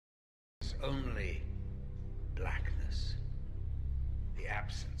only blackness, the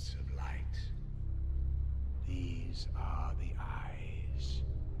absence of light. These are the eyes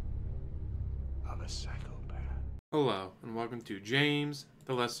of a psychopath. Hello, and welcome to James,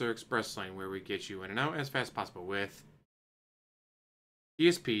 the Lesser Express Lane, where we get you in and out as fast as possible with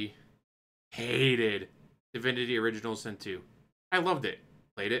DSP. Hated Divinity Original Sin 2. I loved it.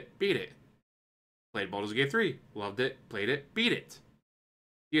 Played it, beat it. Played Baldur's Gate 3. Loved it, played it, beat it.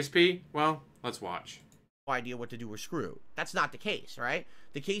 DSP, well, let's watch. No idea what to do, we're screwed. That's not the case, right?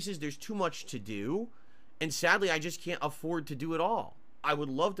 The case is there's too much to do, and sadly I just can't afford to do it all. I would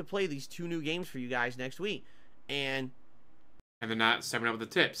love to play these 2 new games for you guys next week, and they're not stepping up with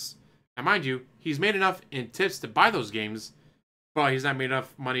the tips. Now mind you, he's made enough in tips to buy those games, but he's not made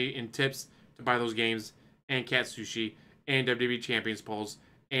enough money in tips to buy those games, and Cat Sushi, and WWE Champions Polls,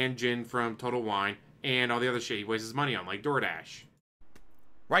 and Jin from Total Wine, and all the other shit he wastes his money on, like DoorDash.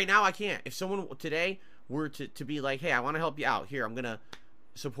 Right now I can't. If someone today were to be like, hey, I want to help you out. Here, I'm going to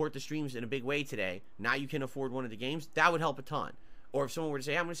support the streams in a big way today. Now you can afford one of the games. That would help a ton. Or if someone were to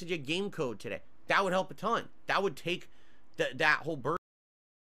say, hey, I'm going to send you a game code today. That would help a ton. That would take that whole burden.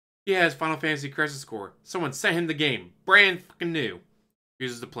 He has Final Fantasy Crisis Core. Someone sent him the game. Brand fucking new.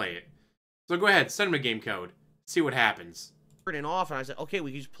 Uses to play it. So go ahead, send him a game code. See what happens. Off, and I said, okay,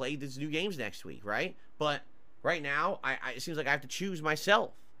 we can just play these new games next week, right? But right now, it seems like I have to choose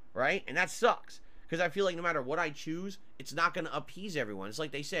myself, right? And that sucks. Because I feel like no matter what I choose, it's not going to appease everyone. It's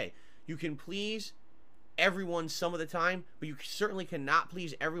like they say, you can please everyone some of the time, but you certainly cannot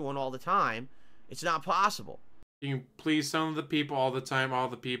please everyone all the time. It's not possible. You can please some of the people all the time, all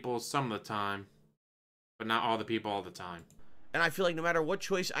the people some of the time, but not all the people all the time. And I feel like no matter what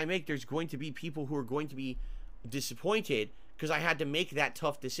choice I make, there's going to be people who are going to be disappointed because I had to make that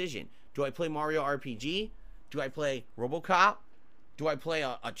tough decision. Do I play Mario RPG? Do I play RoboCop? Do I play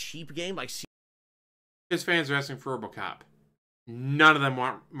a cheap game like... His fans are asking for RoboCop. None of them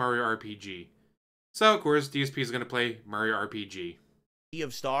want Mario RPG. So, of course, DSP is going to play Mario RPG. Sea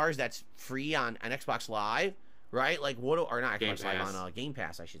of Stars that's free on Xbox Live, right? Like, what... Or not Xbox Live, on Game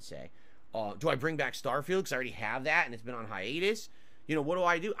Pass, I should say. Do I bring back Starfield because I already have that and it's been on hiatus? You know, what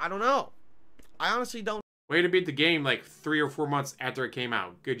do? I don't know. I honestly don't Way to beat the game like 3 or 4 months after it came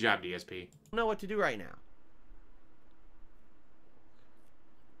out. Good job, DSP. know what to do right now.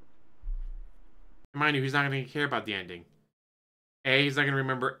 Mind you, he's not going to care about the ending. A, he's not going to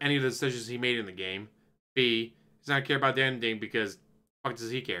remember any of the decisions he made in the game. B, he's not going to care about the ending because fuck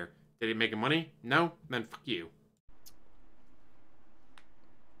does he care? Did he make money? No? Then fuck you.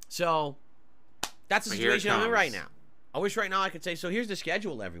 So, that's the situation I'm in right now. I wish right now I could say, so here's the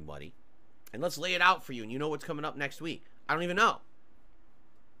schedule, everybody. And let's lay it out for you, and you know what's coming up next week. I don't even know.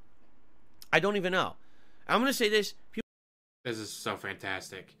 I don't even know. I'm going to say this. This is so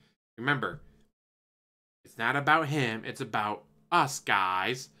fantastic. Remember, it's not about him. It's about us,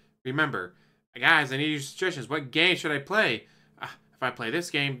 guys. Remember, guys, I need your suggestions. What game should I play? If I play this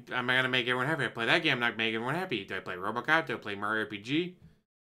game, am I going to make everyone happy? If I play that game, I'm not making everyone happy. Do I play RoboCop? Do I play Mario RPG?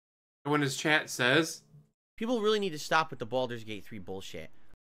 And when his chat says... People really need to stop with the Baldur's Gate 3 bullshit.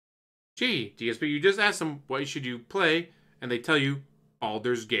 Gee, DSP, you just ask them, what should you play? And they tell you,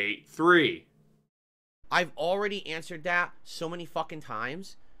 Baldur's Gate 3. I've already answered that so many fucking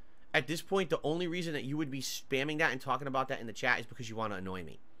times. At this point, the only reason that you would be spamming that and talking about that in the chat is because you want to annoy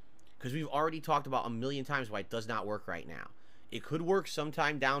me. Because we've already talked about a million times why it does not work right now. It could work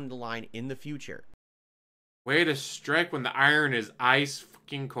sometime down the line in the future. Way to strike when the iron is ice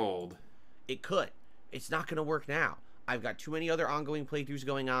fucking cold. It could. It's not going to work now. I've got too many other ongoing playthroughs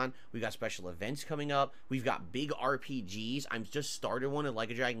going on. We've got special events coming up. We've got big RPGs. I'm just started one at Like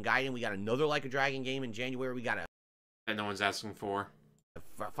a Dragon Gaiden. We got another Like a Dragon game in January. We got a... That no one's asking for.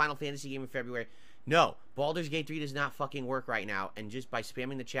 Final Fantasy game in February. No, Baldur's Gate 3 does not fucking work right now. And just by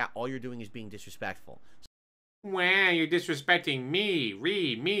spamming the chat, all you're doing is being disrespectful. Wow, you're disrespecting me.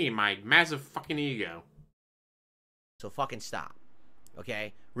 Me, my massive fucking ego. So fucking stop.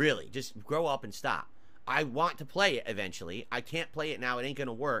 Okay? Really, just grow up and stop. I want to play it eventually. I can't play it now. It ain't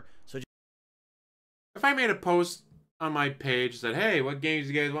gonna work. So just... If I made a post on my page that, hey, what games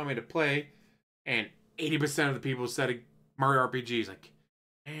do you guys want me to play? And 80% of the people said Mario RPGs. Like,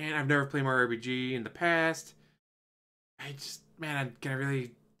 man, I've never played Mario RPG in the past. Can I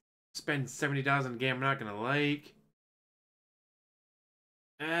really spend $70 on a game I'm not gonna like?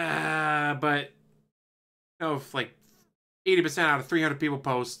 But, if like 80% out of 300 people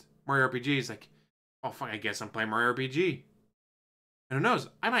post Mario RPGs, like, oh, fuck, I guess I'm playing Mario RPG. And who knows?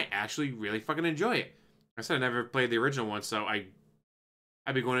 I might actually really fucking enjoy it. I said I never played the original one, so I'd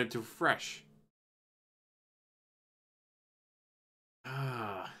be going into fresh.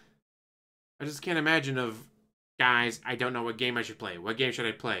 I just can't imagine of, guys, I don't know what game I should play. What game should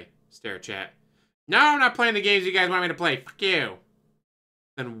I play? Stare chat. No, I'm not playing the games you guys want me to play. Fuck you.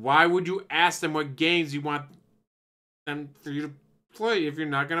 Then why would you ask them what games you want them for you to play if you're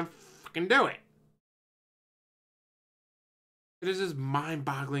not gonna fucking do it? It is just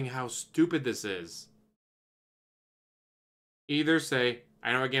mind-boggling how stupid this is. Either say,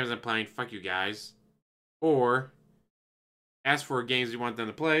 I know what games I'm playing, fuck you guys. Or ask for games you want them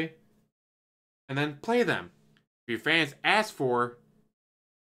to play, and then play them. If your fans ask for,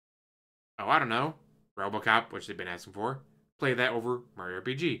 oh, I don't know, RoboCop, which they've been asking for, play that over Mario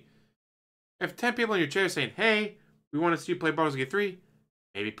RPG. If 10 people in your chat are saying, hey, we want to see you play Baldur's Gate 3,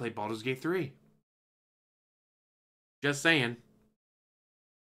 maybe play Baldur's Gate 3. Just saying.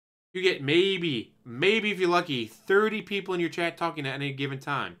 You get maybe if you're lucky, 30 people in your chat talking at any given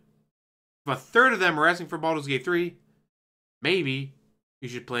time. If a third of them are asking for Baldur's Gate 3, maybe you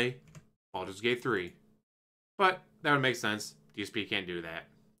should play Baldur's Gate 3. But that would make sense. DSP can't do that.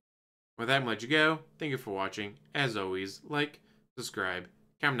 With that, I'm going to let you go. Thank you for watching. As always, like, subscribe,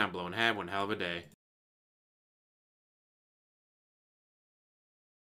 comment down below, and have one hell of a day.